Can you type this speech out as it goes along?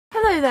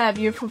Hello there,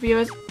 beautiful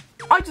viewers.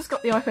 I just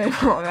got the iPhone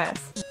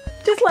 4S,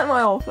 just like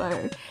my old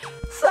phone.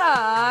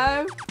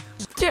 So,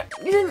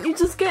 didn't you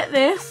just get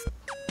this?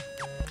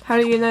 How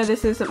do you know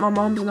this isn't my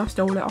mom's and I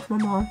stole it off my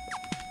mom?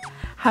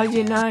 How do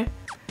you know?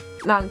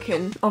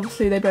 Nankin,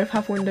 obviously they both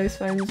have Windows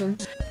phones,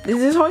 and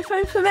this is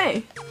iPhone for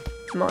me.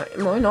 Might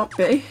not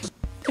be.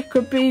 It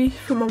could be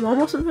for my mom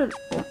or something,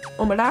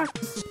 or my dad.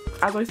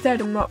 As I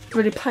said, I'm not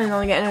really planning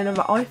on getting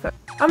another iPhone.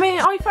 I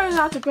mean, iPhones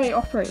have a great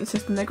operating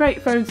system, they're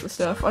great phones and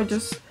stuff. I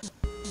just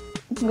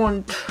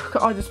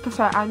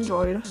prefer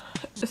Android,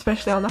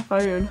 especially on the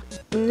phone.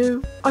 The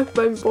new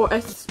iPhone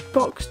 4S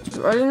boxed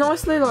really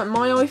nicely, like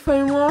my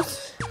iPhone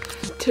was.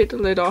 Take the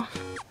lid off.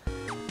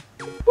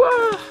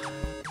 Whoa!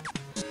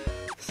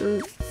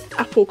 Some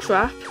Apple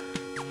crap.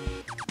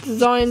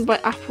 Designed by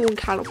Apple in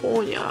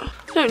California.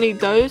 Don't need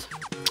those.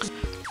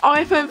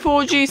 iPhone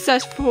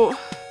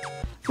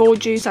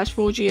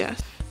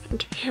 4G/4GS.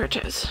 And here it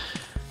is.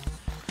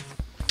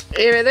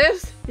 Here it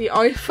is. The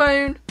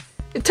iPhone.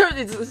 It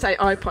totally doesn't say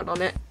iPod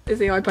on it. It's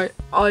the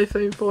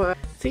iPhone 4.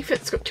 See if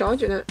it's got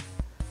charge in it.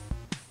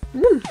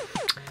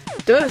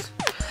 It does.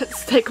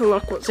 Let's take a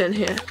look what's in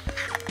here.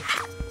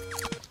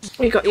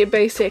 You got your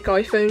basic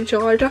iPhone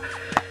charger.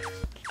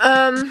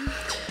 A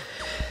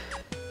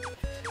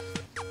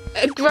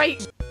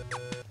great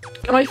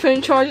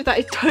iPhone charger that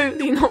is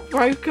totally not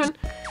broken.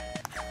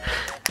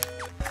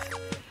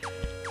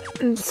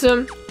 And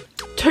some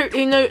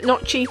totally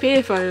not cheap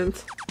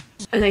earphones.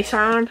 And they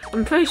sound,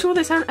 I'm pretty sure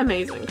they sound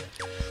amazing.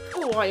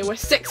 Oh, iOS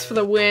 6 for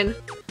the win.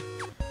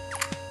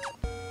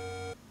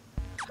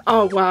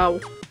 Oh wow.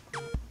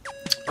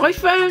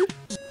 iPhone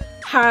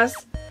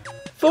has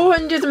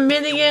 400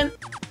 million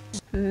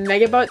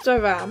megabytes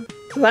of RAM.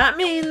 That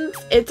means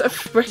it's a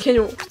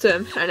freaking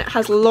awesome, and it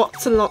has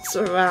lots and lots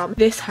of RAM.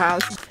 This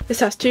has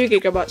 2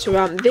 gigabytes of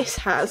RAM. This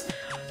has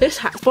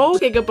 4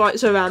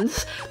 gigabytes of RAM.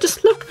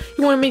 Just look,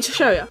 you wanted me to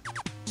show you.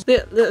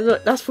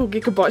 Look, that's 4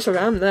 gigabytes of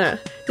RAM there.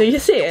 Do you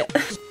see it?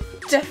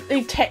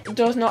 Definitely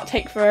does not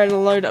take forever to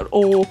load at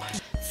all.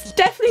 It's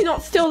definitely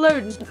not still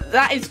loading.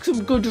 That is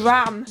some good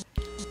RAM.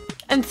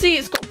 And see,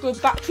 it's got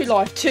good battery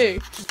life too.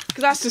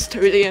 Because that's just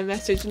totally a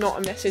message, not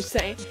a message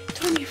saying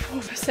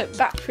 24%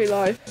 battery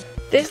life.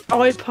 This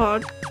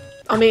iPod,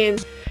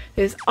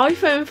 this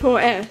iPhone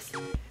 4S,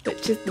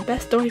 which is the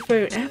best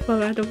iPhone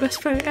ever and the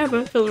best phone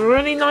ever, feels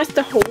really nice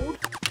to hold.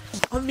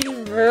 I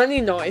mean,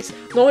 really nice.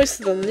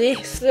 Nicer than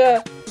this.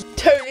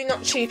 Totally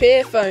not cheap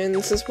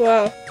earphones as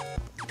well.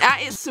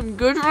 That is some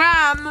good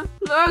RAM.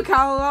 Look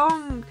how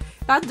long.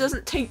 That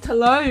doesn't take to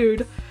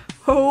load.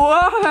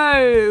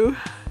 Whoa.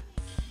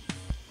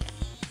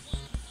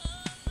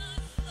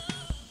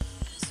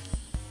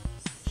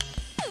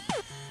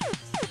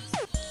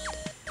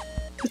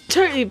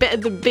 Totally better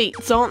than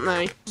Beats, aren't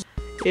they?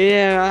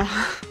 Yeah.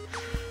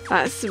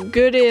 That's some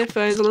good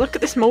earphones. And look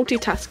at this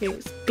multitasking.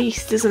 It's a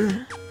beast, isn't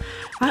it?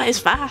 That is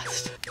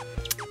fast.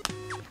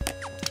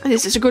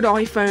 This is a good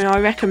iPhone, I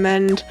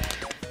recommend.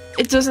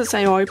 It doesn't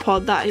say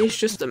iPod, that is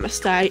just a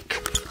mistake.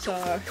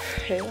 So,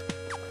 here.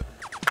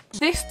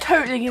 This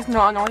totally is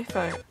not an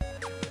iPhone.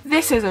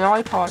 This is an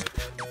iPod.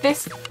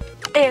 This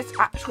is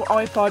actual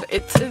iPod.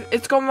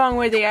 It's gone wrong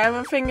with the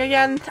error thing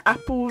again.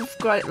 Apple's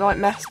got it like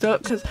messed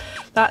up because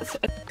that's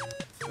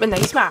when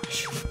they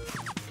smash.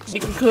 You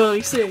can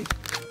clearly see.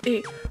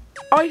 The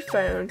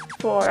iPhone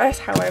 4S,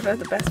 however,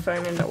 the best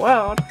phone in the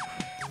world,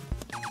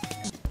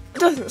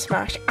 doesn't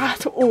smash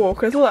at all.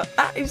 Because look,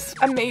 that is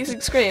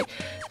amazing screen.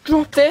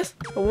 Drop this,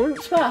 it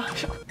won't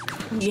smash.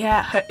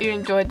 Yeah, hope you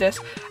enjoyed this.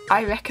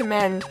 I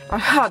recommend.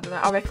 I don't know.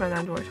 I recommend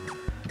Android.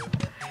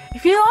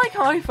 If you like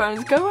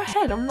iPhones, go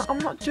ahead. I'm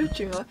not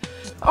judging.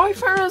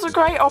 iPhone has a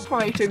great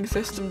operating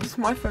system. Just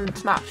my phone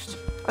smashed.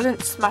 I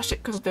didn't smash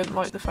it because I didn't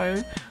like the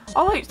phone.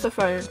 I liked the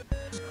phone.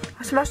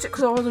 I smashed it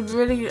because I was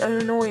really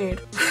annoyed.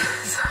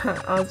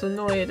 I was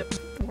annoyed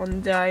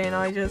one day and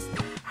I just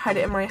had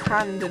it in my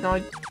hand and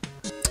I'd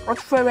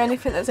throw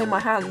anything that's in my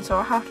hand, so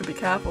I have to be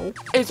careful.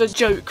 It's a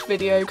joke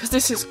video because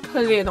this is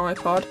clearly an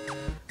iPod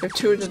with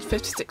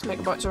 256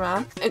 megabytes of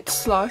RAM. It's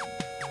slow,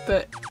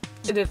 but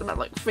it is about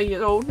like 3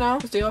 years old now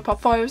because the iPod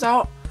 5 is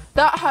out.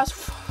 That has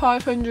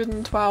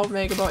 512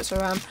 megabytes of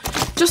RAM,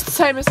 just the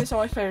same as this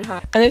iPhone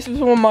had. And this was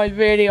one of my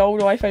really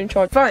old iPhone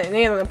chargers.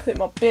 Finally, and I put it in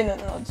my bin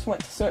and I just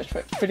went to search for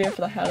a video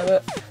for the hell of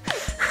it.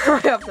 I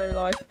have no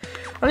life.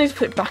 I need to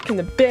put it back in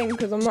the bin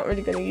because I'm not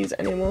really going to use it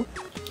anymore.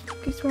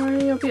 Peace,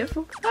 you're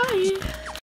beautiful. Bye.